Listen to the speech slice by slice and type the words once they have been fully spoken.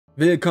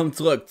Willkommen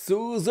zurück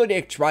zu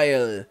Zodiac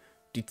Trial.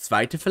 Die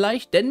zweite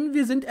vielleicht, denn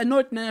wir sind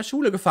erneut in einer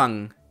Schule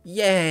gefangen.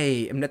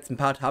 Yay! Im letzten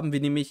Part haben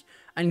wir nämlich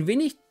ein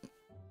wenig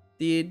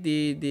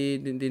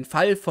den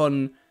Fall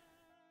von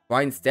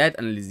Brian's Dad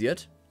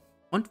analysiert.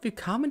 Und wir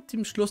kamen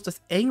zum Schluss,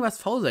 dass irgendwas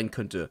faul sein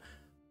könnte.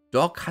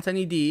 Doc hat eine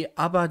Idee,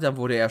 aber dann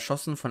wurde er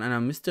erschossen von einer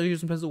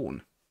mysteriösen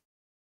Person.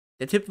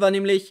 Der Tipp war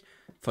nämlich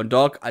von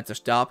Doc, als er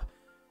starb,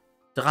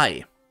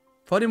 3.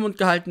 Vor dem Mund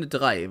gehaltene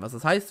 3. Was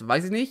das heißt,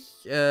 weiß ich nicht.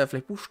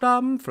 Vielleicht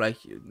Buchstaben,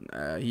 vielleicht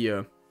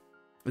hier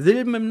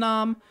Silben im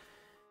Namen.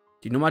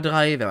 Die Nummer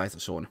 3, wer weiß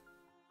es schon.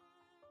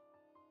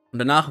 Und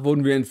danach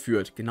wurden wir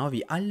entführt. Genau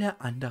wie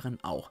alle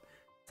anderen auch.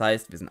 Das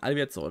heißt, wir sind alle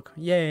wieder zurück.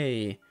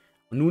 Yay.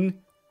 Und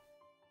nun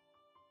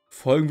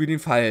folgen wir den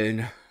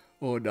Fallen.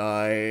 Oh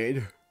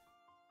nein.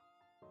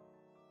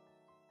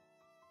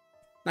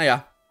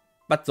 Naja,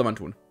 was soll man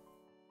tun?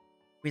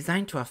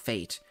 Resigned to our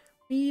fate,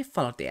 we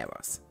followed the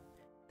arrows.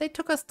 They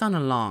took us down a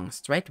long,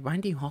 straight,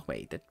 winding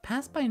hallway that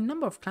passed by a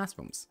number of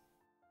classrooms.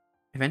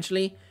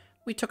 Eventually,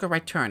 we took a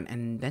right turn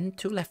and then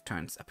 2 left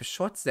turns up a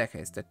short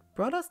staircase that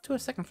brought us to a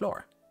second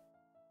floor.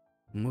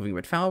 Moving a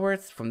bit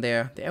forwards, from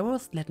there, the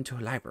arrows led into a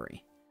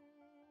library.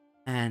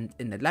 And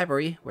in the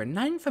library were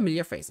 9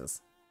 familiar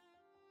faces.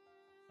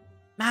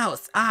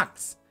 Mouse,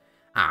 Ox!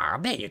 Ah,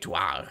 there you two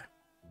are.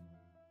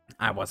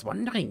 I was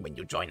wondering when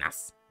you join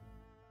us.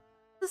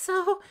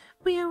 So,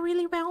 we are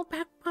really well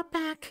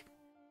back.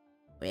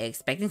 We're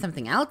expecting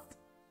something else?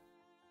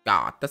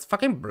 God, that's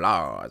fucking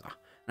blurs.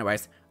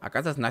 Anyways, I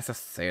guess it's nice to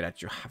say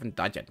that you haven't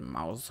died yet,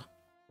 Mouse.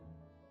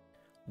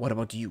 What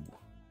about you?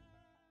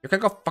 You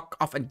can go fuck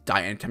off and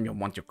die anytime you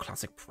want, you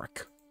classic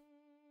prick.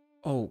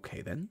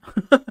 Okay then.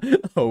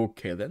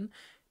 Okay then.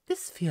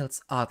 This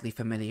feels oddly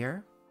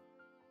familiar.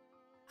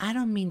 I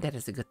don't mean that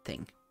as a good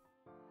thing.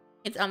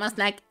 It's almost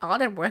like all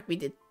the work we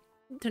did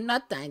to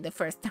not die the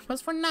first time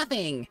was for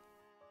nothing.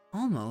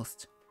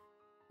 Almost.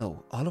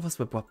 So, all of us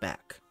were brought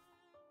back.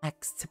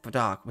 Except for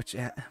Dog, which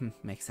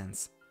makes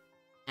sense.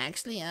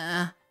 Actually,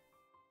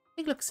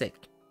 he looks sick.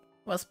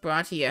 Was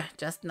brought here,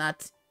 just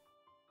not...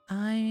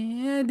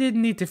 I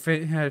didn't need to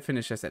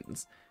finish a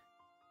sentence.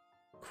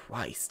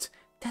 Christ,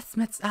 that's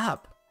messed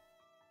up.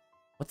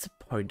 What's the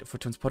point of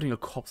transporting a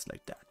corpse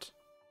like that?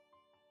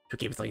 To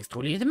keep things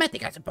truly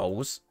dramatic, I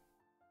suppose.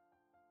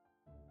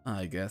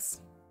 I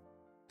guess.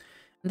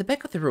 In the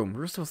back of the room,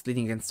 Rooster was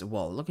leaning against the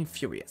wall, looking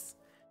furious.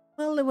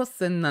 Well, it was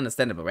an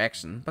understandable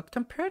reaction, but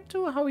compared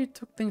to how he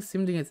took things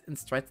seemingly in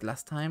strides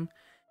last time...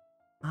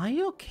 Are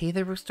you okay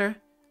there, Rooster?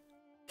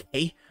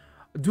 Okay?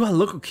 Do I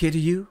look okay to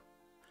you?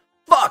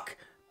 Fuck!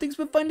 Things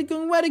were finally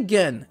going right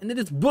again, and then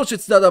this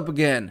bullshit started up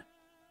again.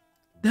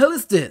 The hell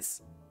is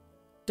this?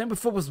 Time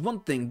before was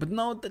one thing, but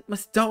now that my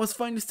star was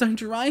finally starting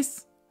to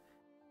rise?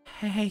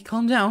 Hey,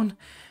 calm down.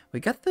 We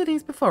got through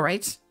things before,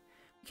 right?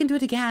 We can do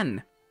it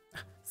again.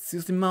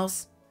 Seriously,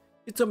 Mouse?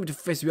 You told me to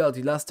face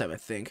reality last time, I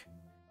think.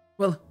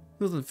 Well,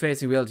 he wasn't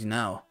facing reality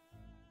now.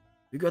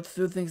 We got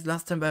through things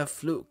last time by a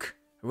fluke.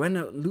 Ran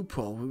a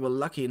loophole we were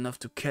lucky enough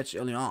to catch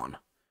early on.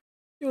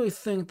 You really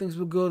think things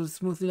will go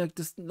smoothly like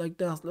this, like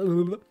that?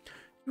 You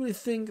really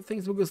think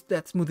things will go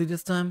that smoothly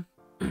this time?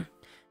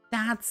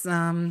 That's,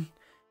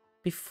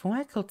 Before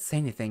I could say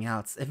anything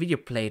else, a video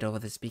played over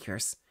the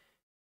speakers.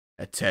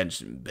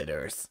 Attention,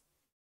 bidders.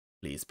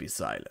 Please be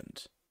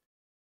silent.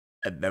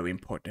 A very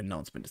important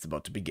announcement is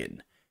about to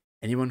begin.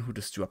 Anyone who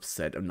disrupts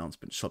said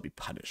announcement shall be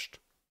punished.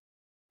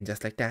 And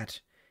just like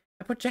that,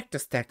 a projector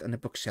stacked on the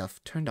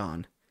bookshelf turned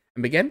on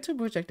and began to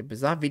project a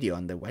bizarre video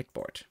on the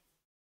whiteboard.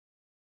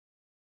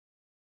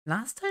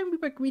 Last time we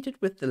were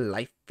greeted with the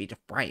live feed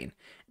of Brian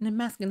in a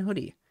mask and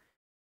hoodie.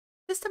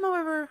 This time,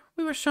 however,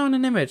 we were shown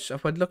an image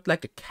of what looked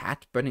like a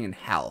cat burning in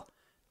hell,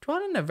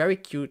 drawn in a very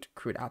cute,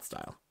 crude art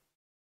style.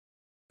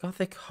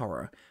 Gothic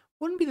horror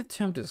wouldn't be the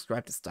term to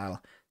describe the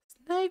style.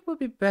 Snake would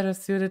be better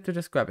suited to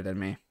describe it than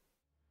me.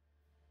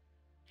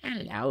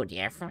 Hello,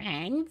 dear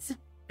friends.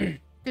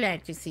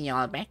 Glad to see you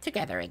all back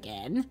together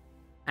again.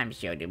 I'm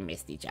sure you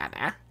missed each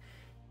other.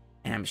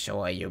 And I'm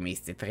sure you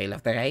missed the thrill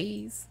of the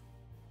race.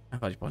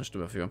 Aber ich brauche eine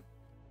Stimme dafür.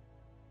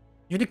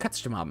 Ich will die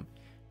Katzstimme haben.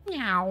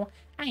 Meow.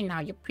 I know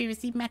you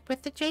previously met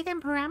with the Jade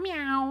Emperor,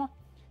 meow.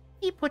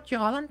 He put you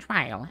all on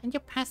trial, and you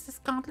passed the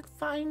gauntlet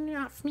fine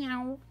enough,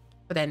 meow.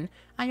 So then,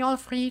 are you all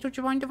free to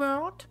join the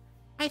world?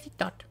 I think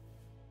not.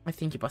 I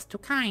think he was too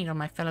kind on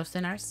my fellow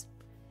sinners.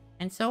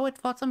 And so it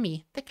falls on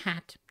me, the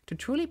cat, to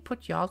truly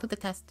put you all to the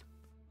test.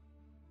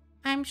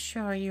 I'm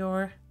sure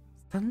you're...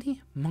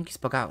 Suddenly, Monkey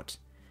spoke out.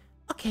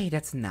 Okay,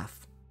 that's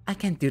enough. I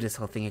can't do this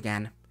whole thing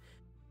again.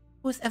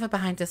 Who's ever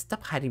behind this,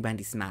 stop hiding behind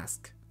this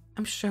mask.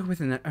 I'm sure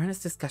within an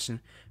earnest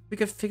discussion, we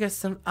could figure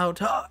some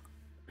out.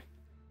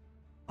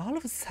 All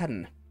of a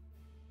sudden,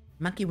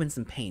 Monkey went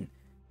in pain,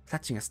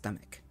 clutching her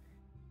stomach.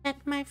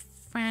 That, my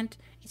friend,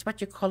 is what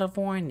you call a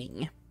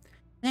warning.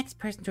 The next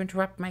person to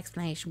interrupt my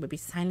explanation will be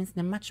silenced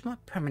in a much more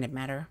permanent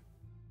matter.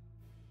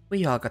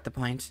 We all got the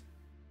point.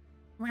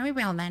 Very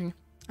well then.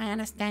 I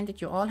understand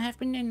that you all have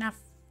been enough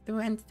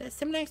through a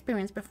similar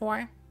experience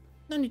before.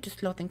 No need to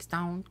slow things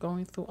down,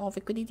 going through all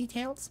the gritty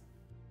details.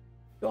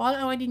 You all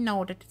already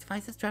know that the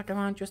devices strapped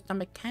around your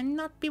stomach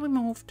cannot be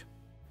removed.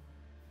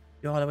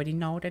 You all already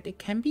know that it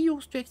can be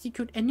used to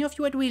execute any of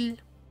you at will.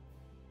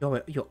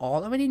 You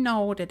all already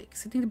know that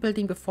exiting the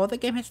building before the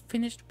game has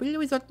finished will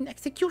result in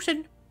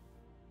execution.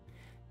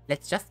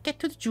 Let's just get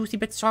to the juicy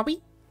bits, shall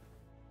we?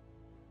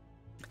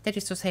 That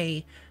is to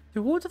say,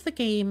 the rules of the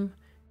game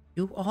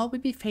you all will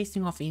be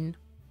facing off in.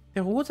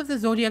 The rules of the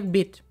Zodiac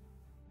bit.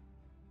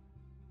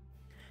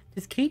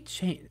 The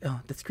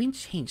screen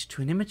changed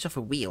to an image of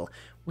a wheel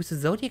with the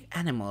Zodiac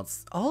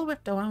animals all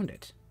wrapped around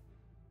it.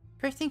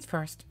 First things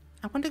first,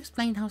 I want to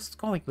explain how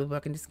scoring will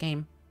work in this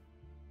game.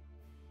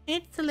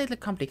 It's a little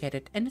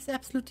complicated and is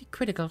absolutely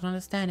critical to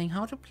understanding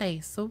how to play,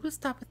 so we'll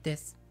start with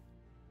this.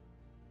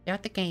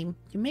 Throughout the game,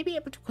 you may be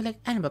able to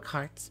collect animal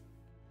cards.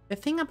 The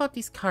thing about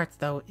these cards,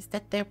 though, is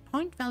that their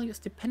point value is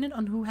dependent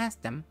on who has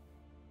them.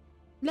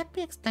 Let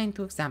me explain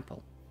through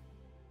example.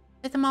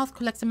 If the mouse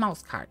collects a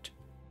mouse card.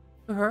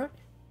 To her,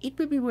 it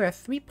will be worth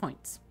 3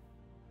 points.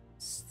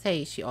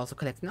 Say she also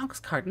collects an ox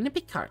card and a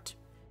pig card.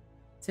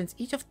 Since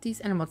each of these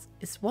animals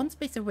is one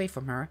space away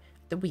from her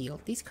at the wheel,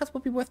 these cards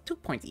will be worth 2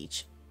 points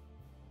each.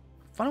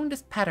 Following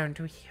this pattern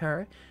to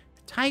her,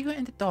 the tiger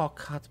and the dog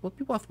cards will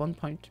be worth 1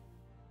 point.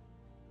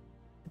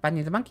 The bunny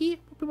and the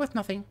monkey will be worth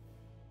nothing.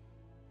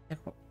 The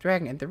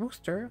dragon and the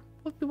rooster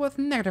would be worth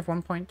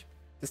 -1 point.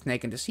 The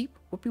snake and the sheep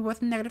would be worth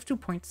 -2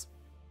 points.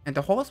 And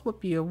the horse would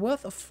be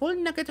worth a full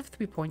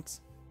 -3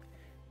 points.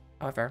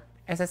 However,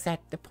 as I said,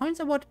 the points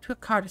awarded to a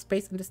card is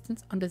based on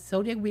distance on the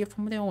zodiac wheel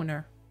from the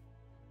owner.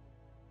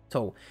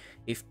 So,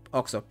 if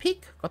ox or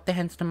pig got their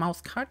hands on the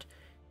mouse card,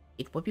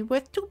 it would be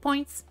worth 2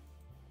 points.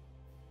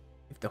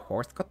 If the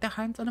horse got their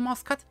hands on the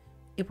mouse card,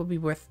 it would be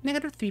worth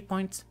 -3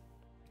 points.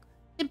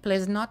 Simple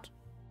as not.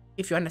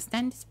 If you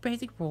understand these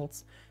basic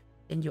rules,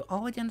 then you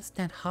already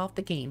understand half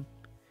the game.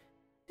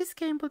 This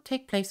game will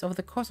take place over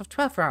the course of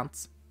 12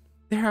 rounds.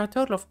 There are a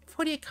total of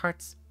 48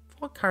 cards,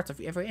 4 cards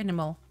of every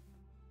animal.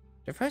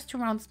 The first 2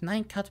 rounds,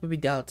 9 cards will be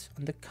dealt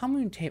on the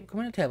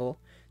communal table.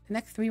 The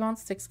next 3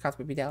 rounds, 6 cards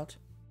will be dealt.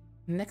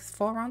 The next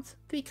 4 rounds,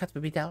 3 cards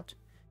will be dealt.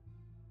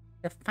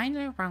 The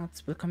final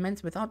rounds will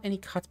commence without any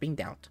cards being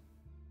dealt.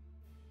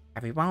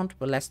 Every round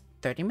will last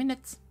 30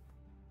 minutes.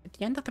 At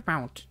the end of the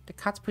round, the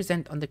cards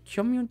present on the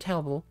commune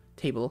table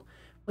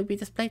will be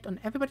displayed on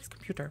everybody's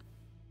computer.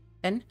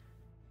 Then,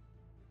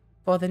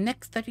 for the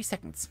next 30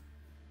 seconds,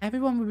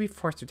 everyone will be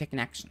forced to take an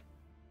action.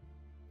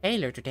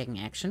 Failure to take an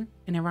action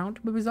in a round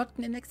will result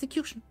in an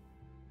execution.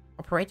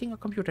 Operating a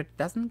computer that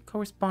doesn't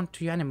correspond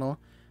to your animal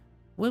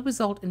will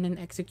result in an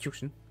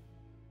execution.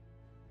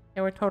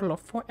 There are a total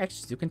of 4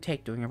 actions you can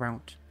take during a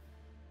round.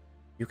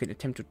 You can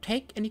attempt to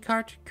take any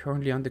card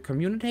currently on the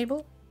communal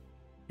table.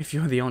 If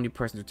you're the only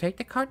person to take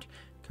the card,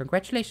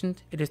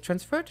 congratulations, it is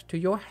transferred to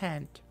your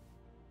hand.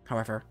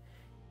 However,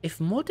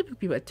 if multiple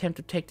people attempt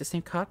to take the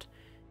same card,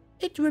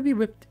 it will be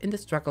ripped in the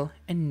struggle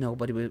and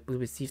nobody will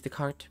receive the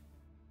card.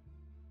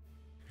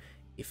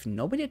 If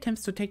nobody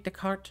attempts to take the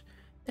card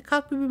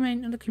will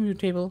remain on the communal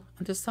table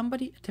until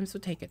somebody attempts to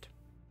take it.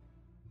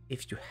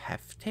 If you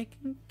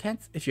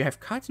have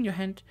cards in your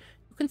hand,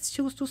 you can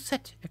choose to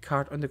set a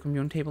card on the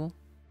communal table.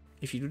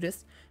 If you do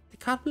this, the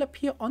card will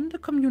appear on the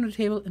communal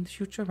table in the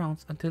future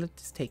rounds until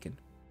it is taken.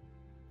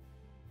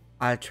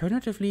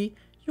 Alternatively,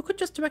 you could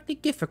just directly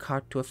give a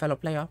card to a fellow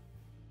player.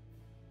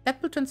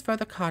 That will transfer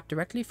the card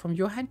directly from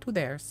your hand to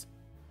theirs.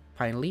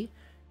 Finally,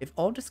 if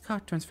all this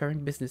card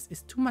transferring business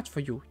is too much for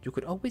you, you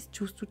could always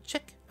choose to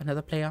check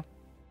another player.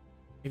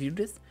 If you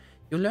do this,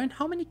 you'll learn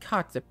how many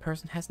cards that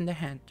person has in their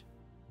hand.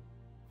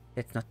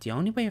 That's not the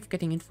only way of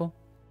getting info.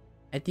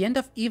 At the end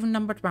of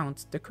even-numbered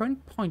rounds, the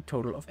current point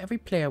total of every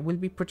player will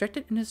be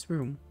projected in his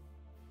room.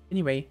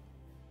 Anyway,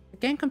 the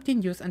game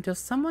continues until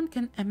someone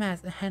can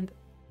amass a hand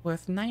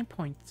worth 9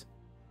 points.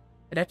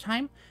 At that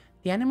time,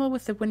 the animal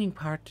with the winning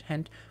part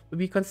hand will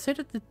be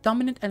considered the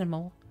dominant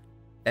animal.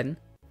 Then,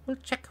 we'll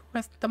check who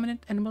has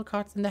dominant animal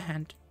cards in the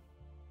hand.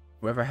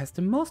 Whoever has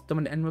the most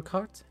dominant animal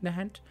cards in the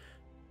hand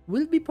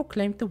will be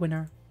proclaimed the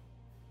winner.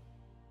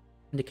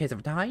 In the case of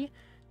a tie,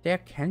 there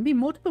can be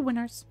multiple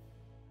winners.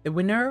 The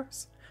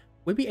winners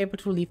will be able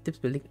to leave this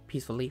building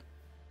peacefully.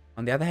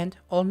 On the other hand,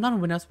 all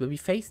non-winners will be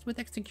faced with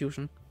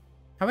execution.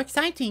 How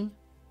exciting!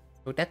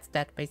 So that's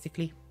that,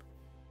 basically.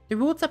 The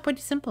rules are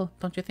pretty simple,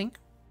 don't you think?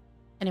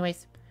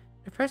 Anyways,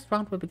 the first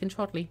round will begin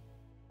shortly.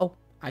 Oh,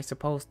 I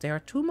suppose there are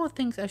 2 more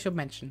things I should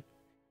mention.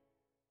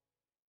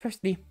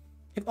 Firstly,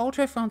 if all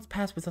 12 rounds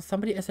pass without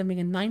somebody assembling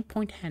a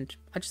 9-point hand,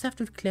 I just have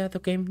to declare the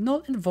game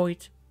null and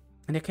void.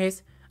 In that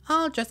case,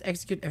 I'll just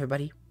execute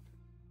everybody.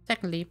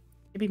 Secondly,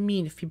 it'd be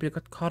mean if people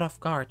got caught off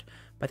guard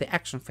by the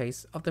action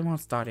phase of the round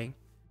starting.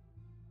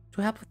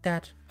 To help with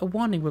that, a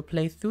warning will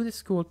play through the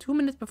school 2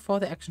 minutes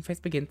before the action phase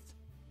begins.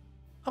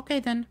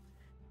 Okay then,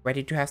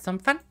 ready to have some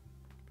fun?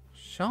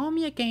 Show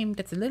me a game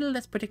that's a little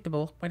less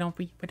predictable, why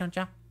don't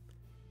ya?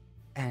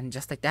 And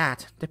just like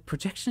that, the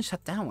projection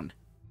shut down.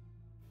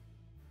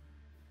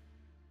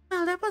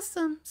 Well, that was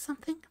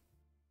something.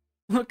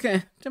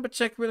 Okay, jump a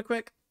check real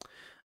quick.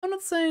 I'm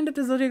not saying that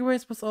the Zodiac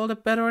Race was all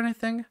that bad or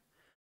anything,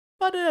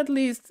 but at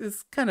least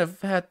it's kind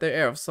of had the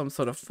air of some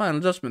sort of final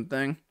judgment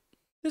thing.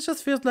 This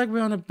just feels like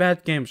we're on a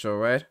bad game show,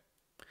 right?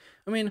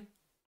 I mean,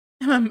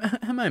 am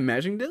I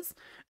imagining this?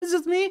 It's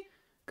just me?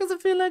 Because I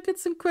feel like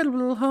it's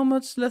incredible how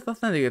much less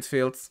authentic it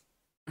feels.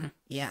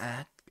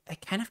 Yeah, I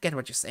kind of get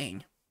what you're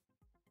saying.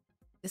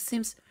 This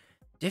seems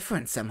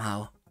different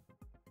somehow.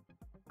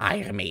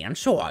 I remain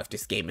unsure if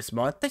this game is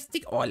more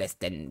artistic or less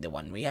than the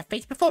one we have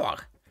faced before.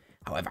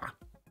 However,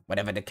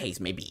 whatever the case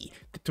may be,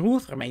 the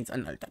truth remains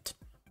unaltered.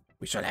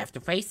 We shall have to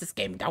face this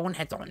game down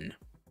heads on.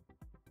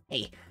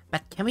 Hey,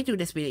 but can we do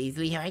this really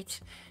easily, right?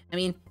 I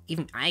mean,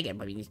 even I get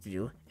what we need to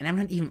do, and I'm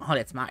not even all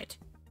that smart.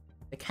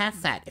 The cat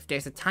said if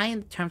there's a tie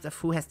in terms of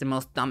who has the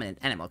most dominant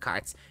animal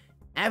cards,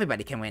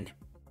 everybody can win.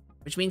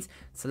 Which means,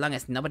 so long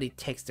as nobody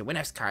takes the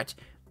winner's card,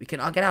 we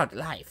can all get out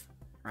alive,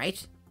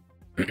 right?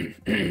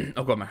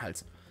 Oh Gott, mein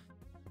Hals.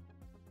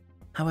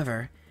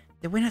 However,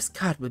 the winner's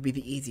card will be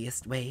the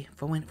easiest way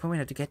for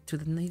winner to get to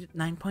the needed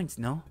 9 points,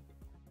 no?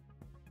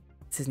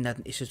 This isn't that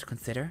an issue to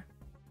consider?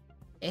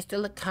 There's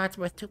still the cards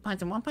worth 2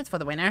 points and 1 point for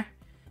the winner.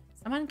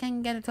 Someone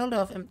can get a total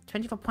of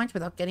 24 points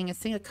without getting a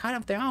single card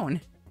of their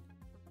own.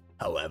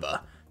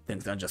 However,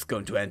 things aren't just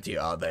going to end here,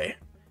 are they?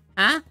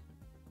 Huh?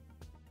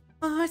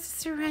 Oh, is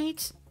this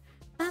right?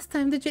 Last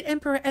time the Jade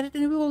Emperor added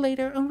a rule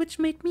later on which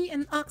made me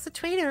and Ox a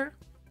traitor.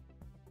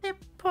 They're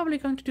probably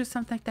going to do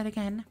something like that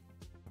again.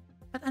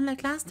 But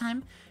unlike last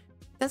time,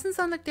 it doesn't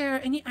sound like there are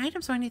any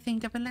items or anything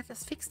that will let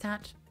us fix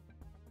that.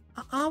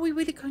 Are we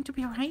really going to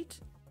be alright?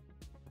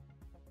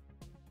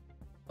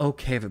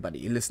 Okay,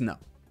 everybody, listen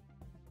up.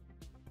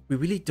 We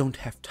really don't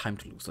have time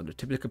to lose on the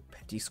typical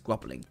petty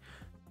squabbling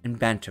and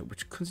banter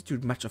which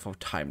constitute much of our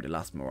time in the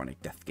last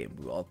moronic death game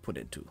we were all put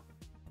into.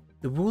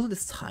 The rules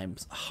this time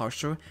are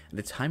harsher and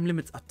the time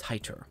limits are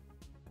tighter.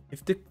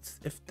 If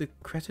the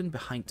cretin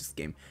behind this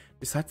game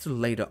decides to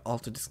later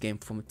alter this game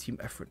from a team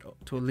effort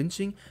to a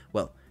lynching,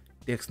 well,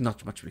 there's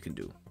not much we can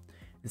do.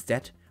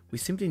 Instead, we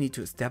simply need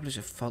to establish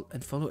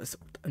and follow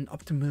an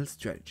optimal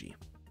strategy.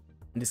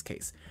 In this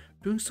case,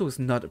 doing so is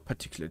not a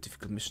particularly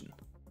difficult mission.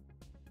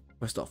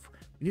 First off,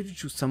 we need to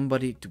choose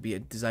somebody to be a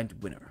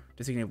designated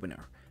winner.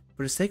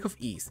 For the sake of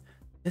ease,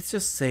 let's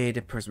just say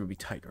the person will be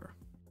Tiger.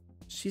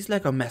 She's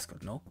like our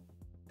mascot, no?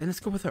 Then let's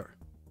go with her.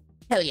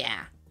 Hell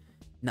yeah!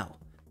 Now,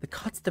 the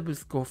cards that will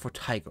score for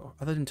Tiger,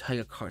 other than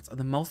Tiger cards, are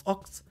the Mouse,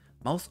 Ox,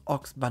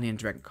 Bunny, and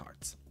Dragon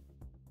cards.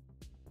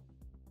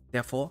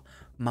 Therefore,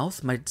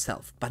 Mouse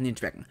myself, Bunny, and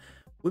Dragon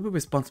will be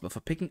responsible for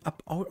picking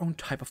up our own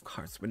type of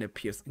cards when it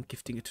appears and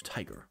gifting it to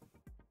Tiger.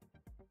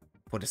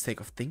 For the sake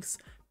of things,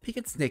 Pig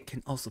and Snake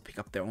can also pick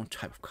up their own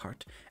type of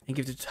card and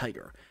give it to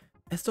Tiger,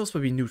 as those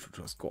will be neutral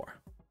to a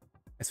score.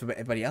 As for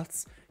everybody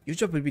else, your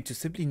job will be to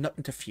simply not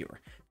interfere,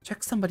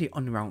 check somebody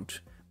on round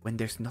when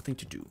there's nothing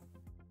to do.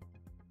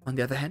 On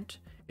the other hand,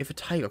 if a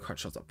Tiger card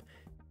shows up,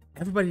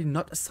 everybody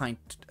not assigned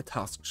a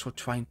task shall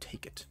try and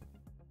take it.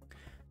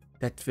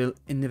 That will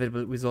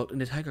inevitably result in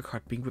the Tiger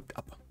card being whipped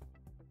up.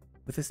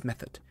 With this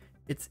method,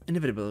 it's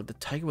inevitable that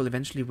Tiger will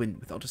eventually win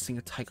without a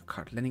single Tiger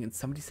card landing in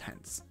somebody's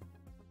hands.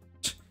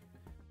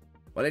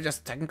 Well, they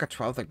just taking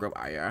control of the group,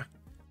 are ya?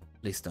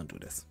 Please don't do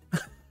this.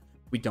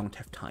 We don't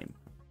have time.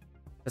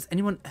 Does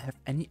anyone have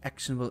any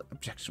actionable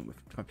objection with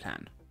my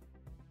plan?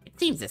 It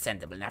seems a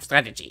sensible enough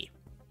strategy.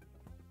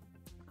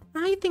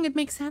 I think it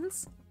makes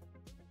sense.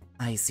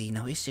 I see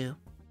no issue.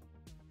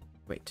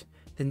 Great.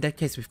 Then in that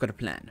case, we've got a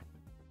plan.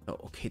 Oh,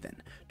 okay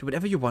then. Do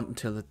whatever you want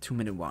until the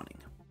 2-minute warning.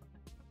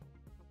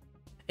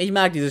 Ich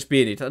mag dieses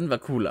Spiel nicht, das war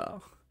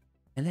cooler.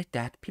 And like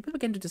that, people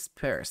began to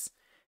disperse.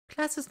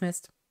 Class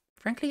dismissed.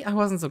 Frankly, I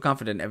wasn't so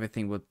confident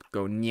everything would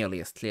go nearly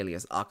as clearly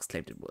as Ox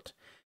claimed it would.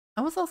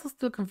 I was also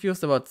still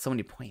confused about so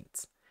many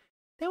points.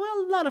 There were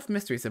a lot of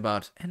mysteries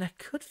about, and I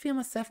could feel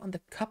myself on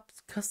the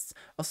cusp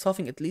of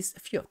solving at least a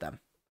few of them.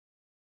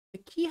 The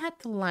key had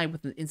to lie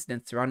with an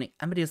incident surrounding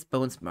Amadeus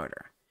Bones'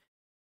 murder.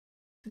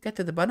 To get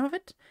to the bottom of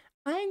it,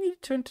 I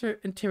needed to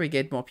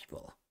interrogate more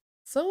people.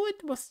 So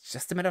it was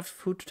just a matter of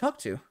who to talk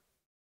to.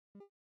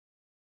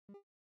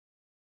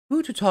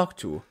 Who to talk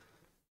to?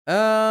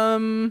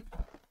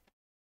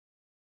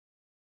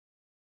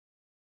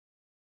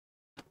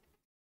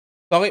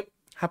 Sorry,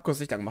 hab kurz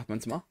Licht angemacht,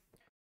 mein Zimmer.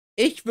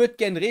 Ich würde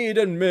gern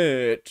reden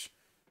mit...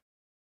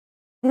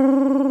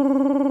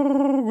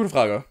 Gute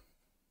Frage.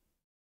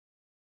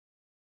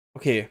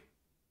 Okay.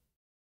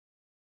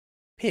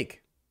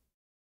 Pig.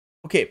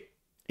 Okay.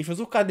 Ich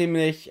versuche gerade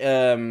nämlich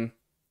die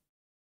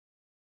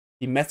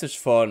Message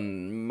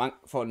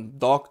von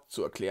Dog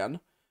zu erklären.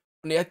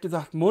 Und er hat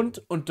gesagt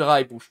Mund und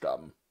 3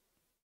 Buchstaben.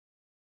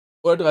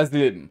 Oder 3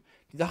 Silben.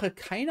 Die Sache,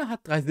 keiner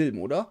hat 3 Silben,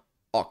 oder?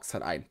 Ox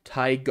hat 1,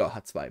 Tiger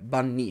hat 2,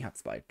 Bunny hat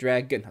 2,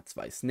 Dragon hat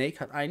 2,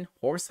 Snake hat 1,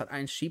 Horse hat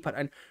 1, Sheep hat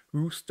 1,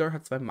 Rooster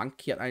hat 2,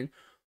 Monkey hat 1,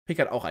 Pig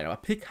hat auch 1.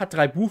 Aber Pig hat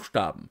 3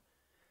 Buchstaben.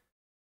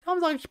 Darum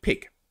sage ich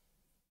Pig.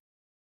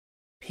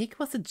 Pig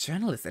was a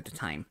journalist at the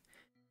time.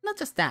 Not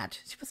just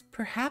that, she was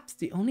perhaps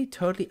the only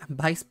totally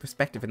unbiased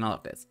perspective in all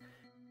of this.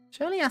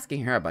 Surely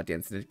asking her about the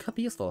incident could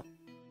be useful.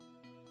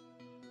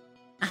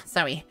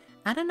 Sorry,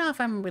 I don't know if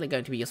I'm really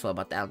going to be useful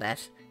about all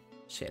that.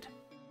 Shit.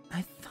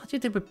 I thought you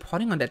did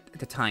reporting on that at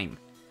the time.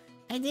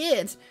 I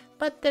did,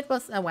 but that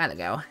was a while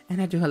ago,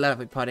 and I do a lot of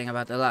reporting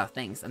about a lot of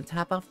things on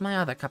top of my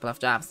other couple of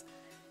jobs.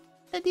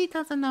 The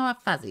details I know are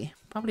fuzzy,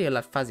 probably a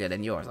lot fuzzier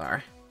than yours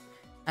are.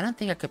 I don't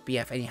think I could be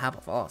of any help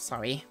at all,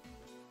 sorry.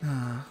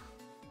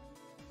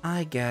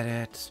 I get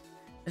it.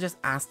 I just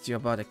asked you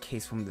about a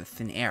case from the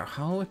thin air,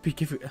 how it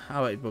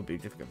would be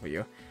difficult for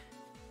you.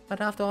 But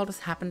after all this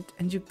happened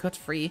and you got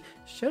free,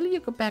 surely you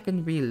go back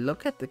and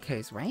re-look at the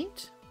case,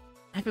 right?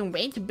 I've been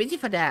way too busy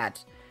for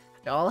that.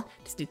 After all,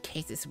 this new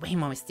case is way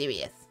more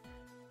mysterious.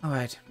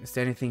 Alright, is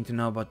there anything to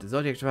know about the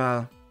Zodiac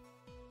Trial?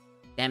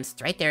 Damn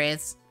straight there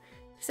is.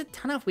 There's a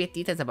ton of weird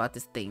details about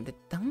this thing that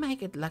don't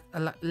make it like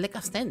a lick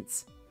of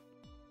sense.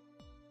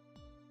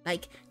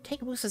 Like,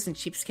 take Roosters and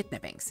Sheep's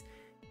kidnappings.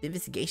 The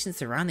investigation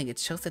surrounding it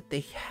shows that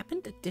they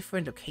happened at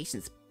different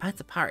locations, miles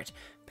apart,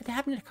 but they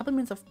happened a couple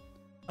minutes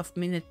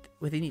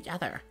within each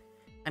other.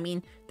 I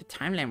mean, the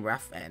timeline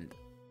rough and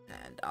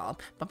all,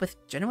 but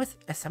with generous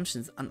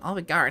assumptions on all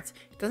regards,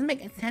 it doesn't make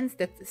any sense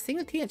that a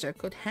single teenager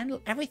could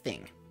handle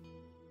everything.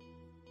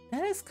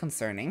 That is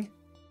concerning.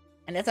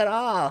 And that's not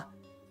all.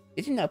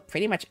 Did you know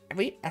pretty much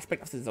every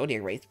aspect of the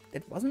Zodiac Race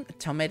that wasn't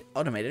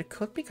automated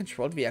could be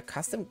controlled via a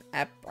custom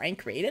app Brian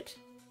created?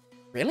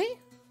 Really?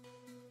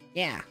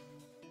 Yeah.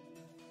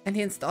 And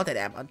he installed that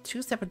app on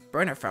 2 separate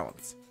burner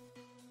phones.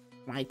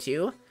 Why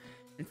 2?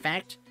 In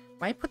fact,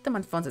 why put them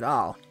on phones at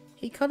all?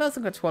 He could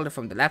also control it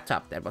from the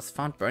laptop that was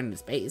found burned in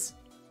space.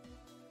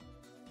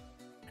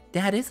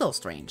 That is all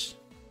strange.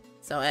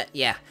 So,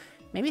 yeah,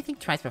 maybe think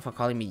twice before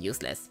calling me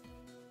useless.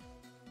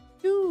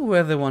 You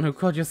were the one who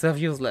called yourself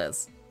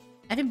useless.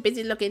 I've been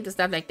busy looking into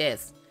stuff like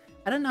this.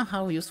 I don't know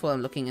how useful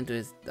I'm looking into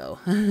this, though.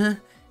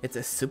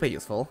 It's super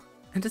useful.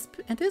 And this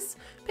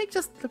pig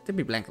just looked at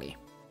me blankly.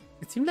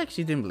 It seemed like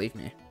she didn't believe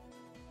me.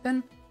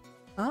 Then,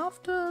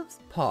 after a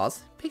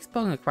pause, Pig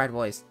spoke in a quiet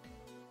voice.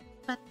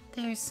 But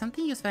there's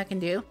something useful I can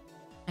do,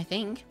 I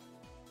think.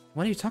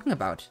 What are you talking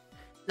about?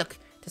 Look,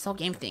 this whole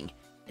game thing,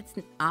 it's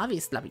an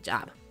obvious sloppy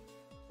job.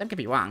 Don't get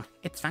me wrong,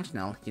 it's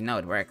functional, you know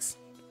it works.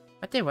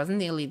 But there wasn't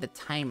nearly the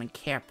time and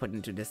care put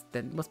into this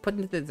that was put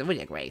into the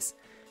Zodiac Race.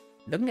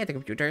 Looking at the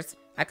computers,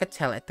 I could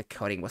tell that the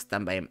coding was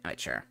done by an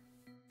amateur.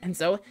 And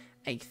so,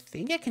 I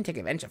think I can take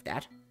advantage of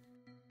that.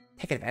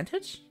 Take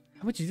advantage?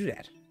 How would you do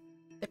that?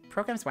 The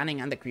programs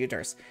running on the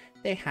computers,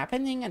 they're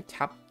happening on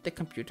top of the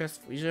computer's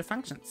visual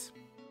functions.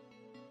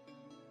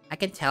 I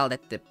can tell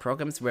that the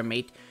programs were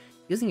made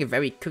using a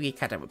very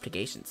cookie-cutter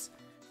applications.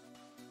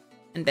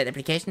 And that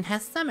application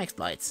has some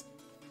exploits.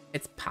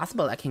 It's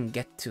possible I can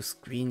get to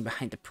screen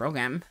behind the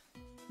program.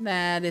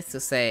 That is to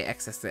say,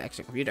 access the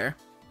actual computer.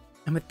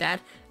 And with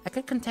that, I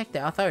could contact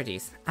the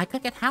authorities. I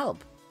could get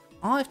help.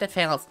 Or if that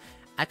fails,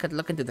 I could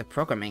look into the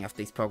programming of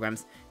these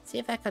programs, see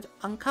if I could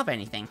uncover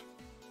anything.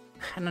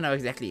 I don't know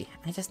exactly.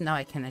 I just know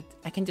I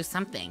can do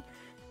something.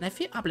 And I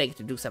feel obligated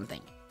to do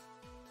something.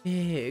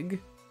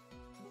 Big.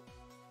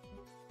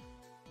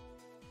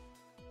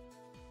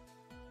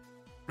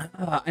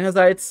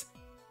 Einerseits,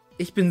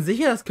 ich bin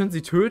sicher, das können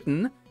sie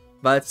töten,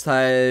 weil es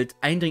halt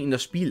Eindringen in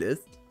das Spiel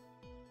ist.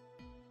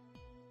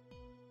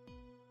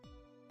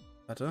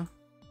 Warte.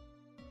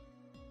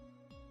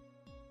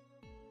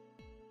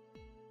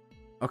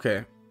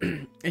 Okay.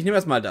 Ich nehme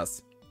erstmal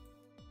das.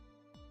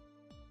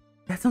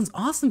 That sounds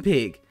awesome,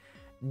 Pig.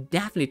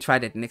 Definitely try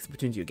that next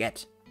opportunity you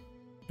get.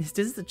 This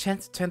is a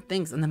chance to turn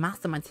things on the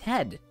mastermind's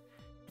head.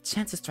 A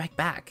chance to strike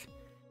back.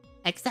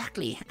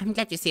 Exactly. I'm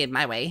glad you see it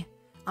my way.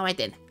 Alright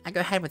then, I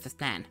go ahead with this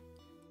plan.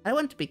 I don't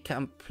want to be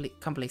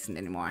complacent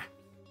anymore.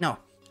 No,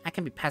 I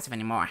can't be passive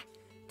anymore.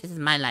 This is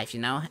my life, you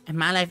know, and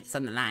my life is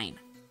on the line.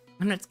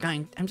 I'm just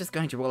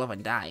going to roll over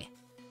and die.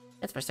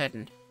 That's for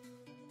certain.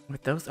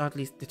 With those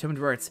oddly determined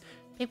words,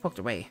 Pig walked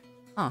away.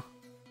 Oh.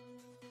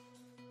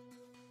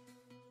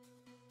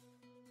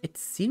 It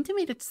seemed to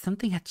me that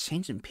something had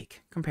changed in Pig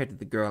compared to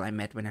the girl I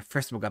met when I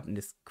first woke up in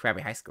this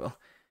crabby high school.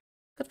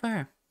 Good for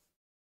her.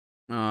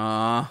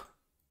 Aww.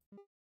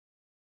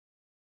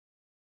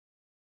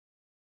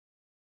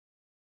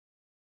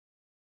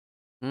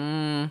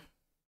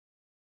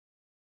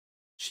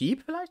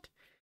 Sheep vielleicht?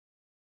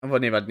 Aber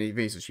nee, warte, nee,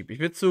 bin ich so Sheep. Ich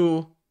will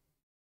zu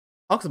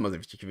Ochs immer sehr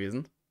wichtig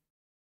gewesen.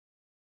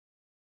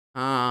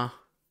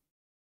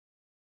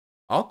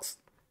 Ox?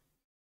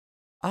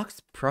 Ox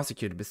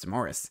prosecuted Mr.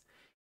 Morris.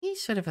 He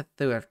should have a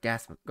thorough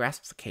grasp of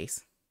the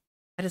case.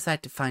 I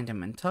decided to find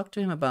him and talk to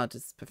him about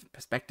his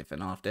perspective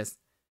in all of this.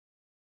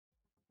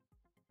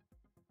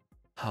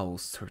 How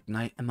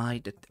certain am I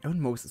that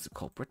Aaron Morris is the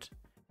culprit?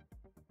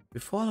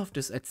 Before all of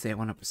this, I'd say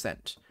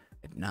 100%.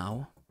 And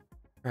now,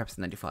 perhaps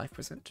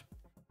 95%.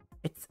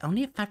 It's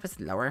only 5%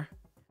 lower.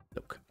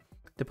 Look,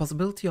 the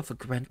possibility of a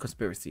grand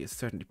conspiracy is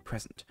certainly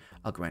present,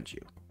 I'll grant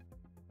you.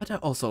 But I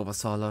also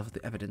oversaw a lot of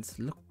the evidence,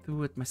 looked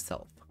through it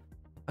myself.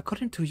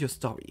 According to your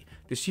story,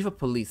 the chief of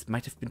police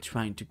might have been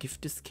trying to give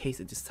this case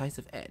a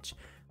decisive edge,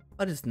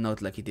 but it's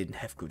not like he didn't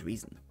have good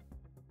reason.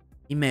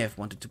 He may have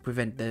wanted to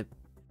prevent the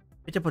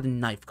bit about the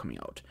knife coming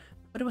out,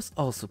 but it was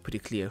also pretty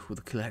clear who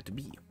the killer had to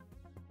be.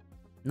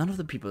 None of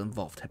the people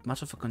involved had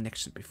much of a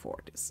connection before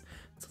this,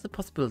 so the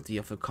possibility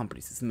of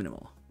accomplice is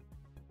minimal.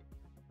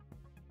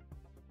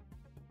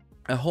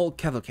 A whole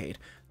cavalcade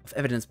of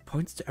evidence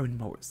points to Aaron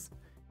Morris.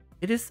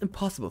 It is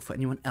impossible for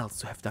anyone else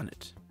to have done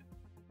it.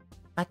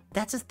 But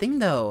that's the thing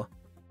though.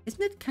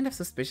 Isn't it kind of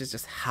suspicious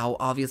just how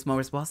obvious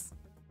Morris was?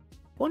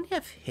 Wouldn't he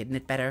have hidden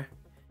it better?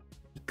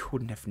 He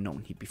couldn't have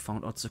known he'd be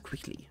found out so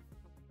quickly.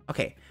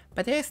 Okay,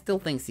 but there are still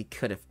things he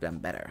could have done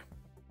better.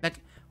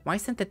 Like, why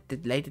send that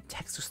delayed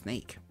text to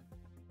Snake?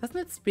 Doesn't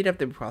it speed up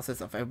the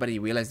process of everybody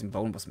realizing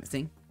Bone was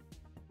missing?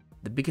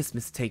 The biggest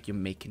mistake you're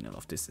making in all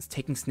of this is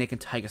taking Snake and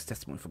Tiger's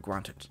testimony for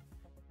granted.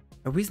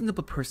 A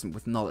reasonable person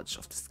with knowledge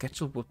of the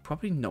schedule would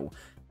probably know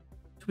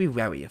to be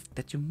wary of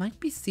that you might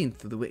be seen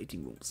through the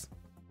waiting rooms.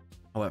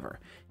 However,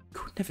 you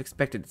couldn't have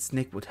expected that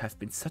Snake would have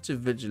been such a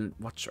vigilant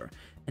watcher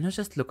and not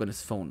just look on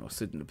his phone or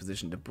sit in a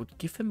position that would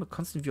give him a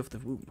constant view of the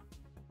room.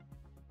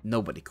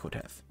 Nobody could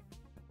have.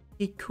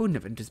 He couldn't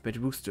have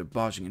anticipated Rooster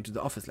barging into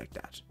the office like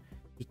that.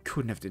 He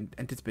couldn't have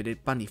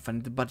anticipated Bunny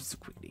finding the body so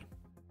quickly.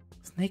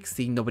 Snake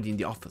seeing nobody in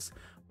the office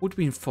would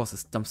reinforce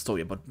his dumb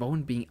story about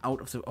Bowen being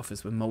out of the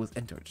office when Mose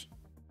entered.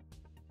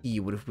 He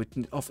would have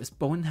written it off as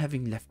Bowen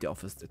having left the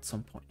office at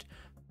some point,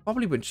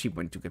 probably when she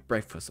went to get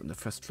breakfast on the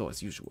first floor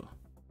as usual.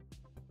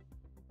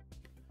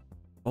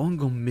 Bowen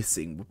going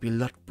missing would be a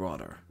lot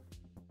broader.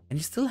 And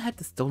he still had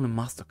the stolen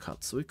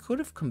MasterCard, so he could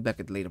have come back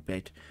at a later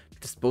date to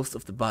dispose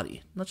of the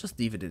body, not just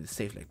leave it in the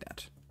safe like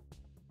that.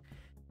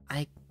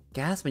 I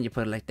guess when you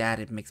put it like that,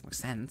 it makes more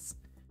sense.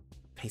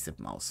 Face it,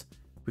 Mouse.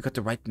 We got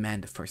the right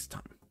man the first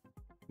time.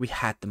 We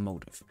had the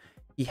motive.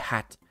 He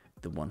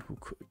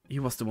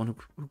was the one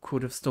who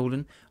could have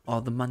stolen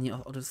all the money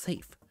out of the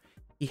safe.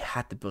 He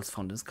had the bills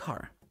found in his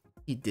car.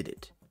 He did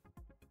it.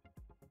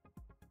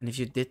 And if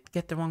you did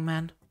get the wrong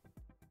man,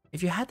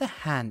 if you had a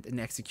hand in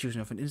the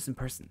execution of an innocent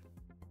person,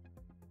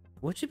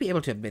 would you be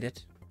able to admit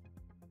it?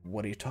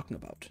 What are you talking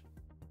about?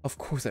 Of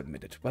course I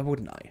admit it. Why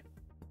wouldn't I?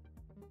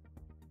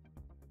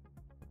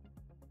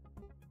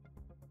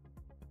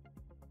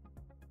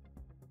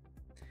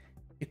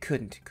 You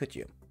couldn't, could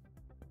you?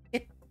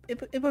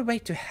 It would weigh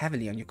too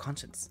heavily on your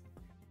conscience.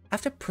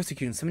 After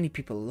persecuting so many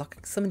people,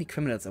 locking so many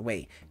criminals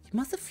away, you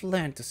must have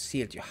learned to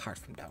shield your heart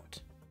from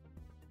doubt.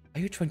 Are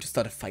you trying to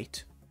start a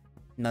fight?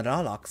 Not at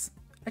all, Ox.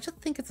 I just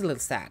think it's a little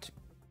sad.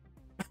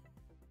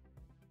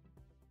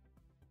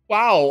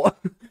 Wow!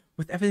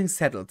 With everything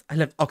settled, I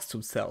left Ox to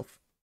himself.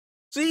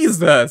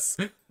 Jesus!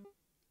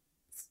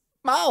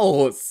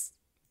 Mouse!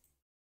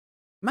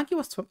 Monkey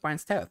was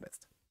Brian's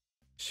therapist.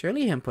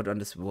 Surely him put on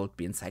this world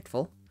be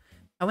insightful.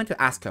 I went to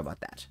ask her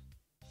about that.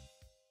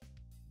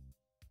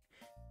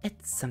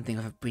 It's something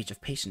of a breach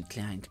of patience,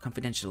 client,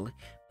 confidential,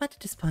 but at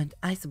this point,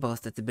 I suppose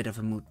that's a bit of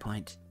a moot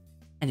point.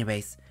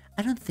 Anyways,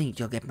 I don't think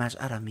you'll get much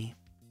out of me.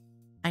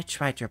 I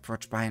tried to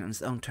approach Brian on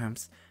his own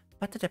terms,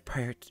 but it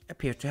appeared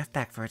to have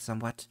backfired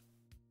somewhat.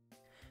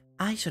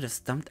 I should have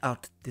stumped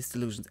out these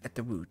delusions at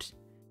the root.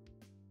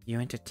 You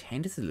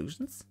entertain these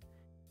delusions?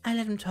 I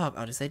let him talk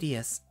out his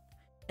ideas.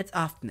 It's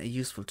often a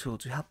useful tool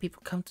to help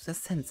people come to their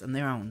sense on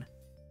their own.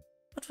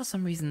 But for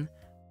some reason,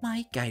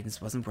 my guidance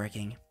wasn't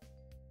working.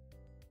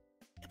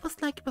 It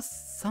was like it was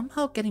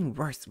somehow getting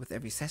worse with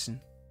every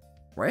session.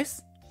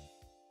 Worse?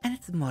 And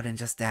it's more than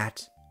just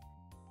that.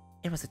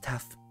 It was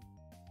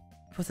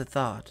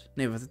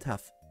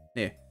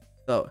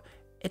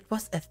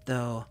as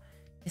though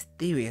his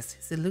theories,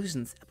 his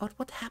illusions about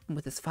what happened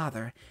with his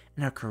father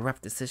and how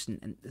corrupt decision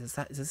and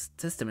the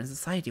system in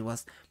society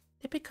was,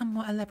 they become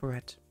more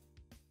elaborate.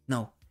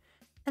 No,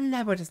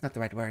 elaborate is not the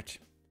right word.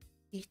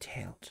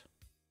 Detailed.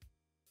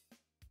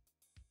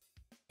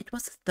 It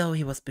was as though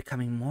he was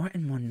becoming more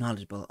and more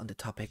knowledgeable on the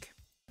topic.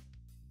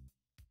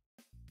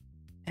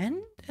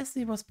 And as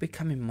he was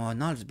becoming more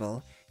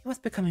knowledgeable, he was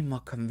becoming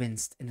more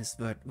convinced in his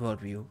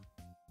worldview.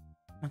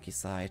 Monkey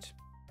sighed.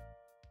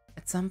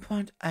 At some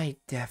point, I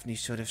definitely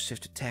should have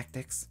shifted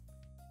tactics.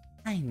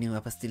 I knew I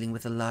was dealing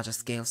with a larger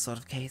scale sort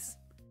of case,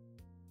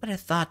 but I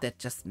thought that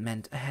just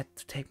meant I had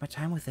to take my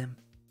time with him.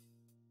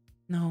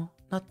 No,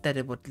 not that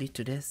it would lead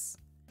to this.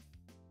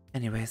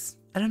 Anyways,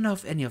 I don't know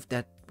if any of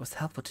that was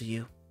helpful to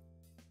you.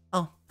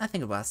 Oh, I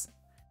think it was.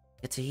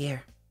 Good to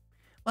hear.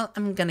 Well,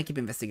 I'm gonna keep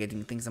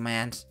investigating things on my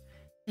end.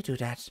 You do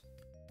that.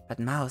 But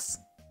Mouse...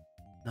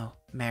 No,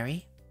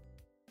 Mary?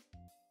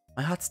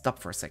 My heart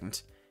stopped for a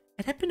second.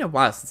 It had been a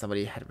while since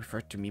somebody had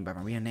referred to me by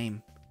my real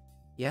name.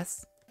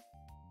 Yes?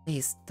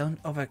 Please,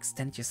 don't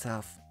overextend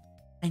yourself.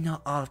 I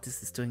know all of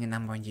this is doing a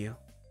number on you.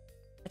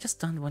 I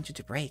just don't want you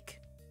to break.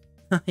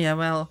 Yeah,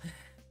 well,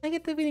 I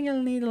get the feeling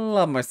I'll need a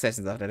lot more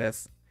sessions after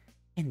this.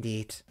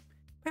 Indeed.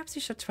 Perhaps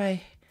you should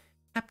try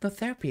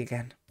hypnotherapy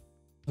again.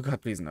 Oh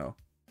god, please no.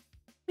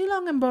 The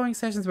long and boring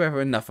sessions were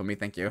ever enough for me,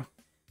 thank you.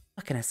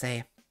 What can I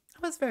say? I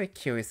was very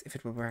curious if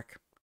it would work.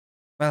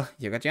 Well,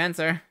 you got your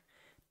answer.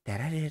 That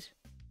I did.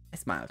 I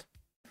smiled.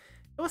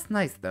 It was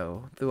nice,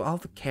 though, through all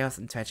the chaos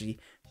and tragedy,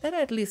 that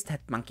I at least had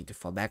Monkey to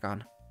fall back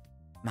on.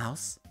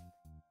 Mouse?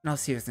 No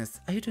seriousness,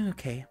 are you doing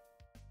okay?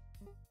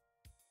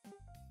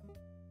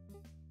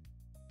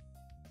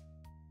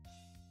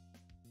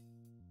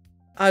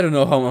 I don't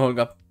know how I'm holding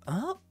up.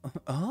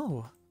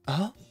 Oh.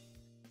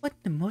 What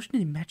an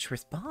emotionally matched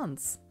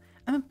response.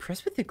 I'm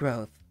impressed with your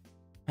growth.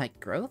 My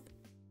growth?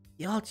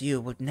 The old you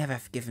would never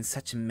have given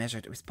such a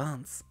measured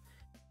response.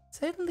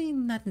 Certainly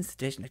not in a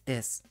situation like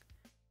this.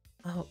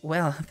 Oh,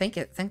 well, thanks,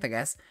 I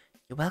guess.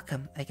 You're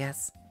welcome, I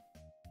guess.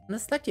 On a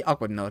slightly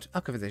awkward note,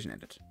 our conversation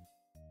ended.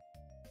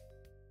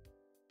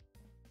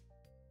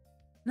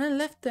 And I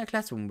left the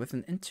classroom with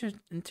an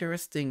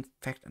interesting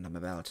fact under my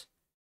belt.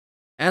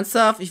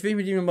 Ernsthaft? Ich will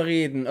mit ihm nochmal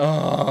reden.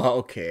 Oh,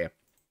 okay.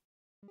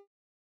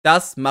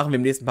 Das machen wir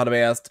im nächsten Part aber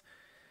erst.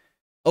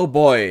 Oh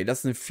boy,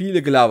 das sind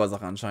viele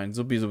Gelabersachen anscheinend.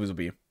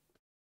 Supi.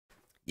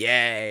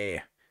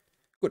 Yay.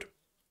 Gut.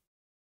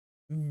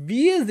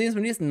 Wir sehen uns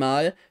beim nächsten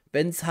Mal,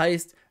 wenn es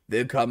heißt,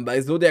 willkommen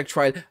bei Zodiac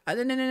Trial.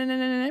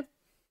 Nee.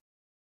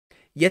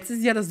 Jetzt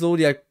ist ja das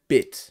Zodiac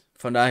Bit.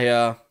 Von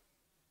daher.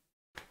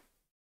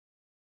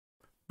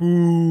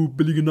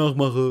 Billige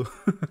Nachmache.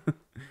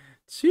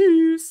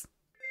 Tschüss.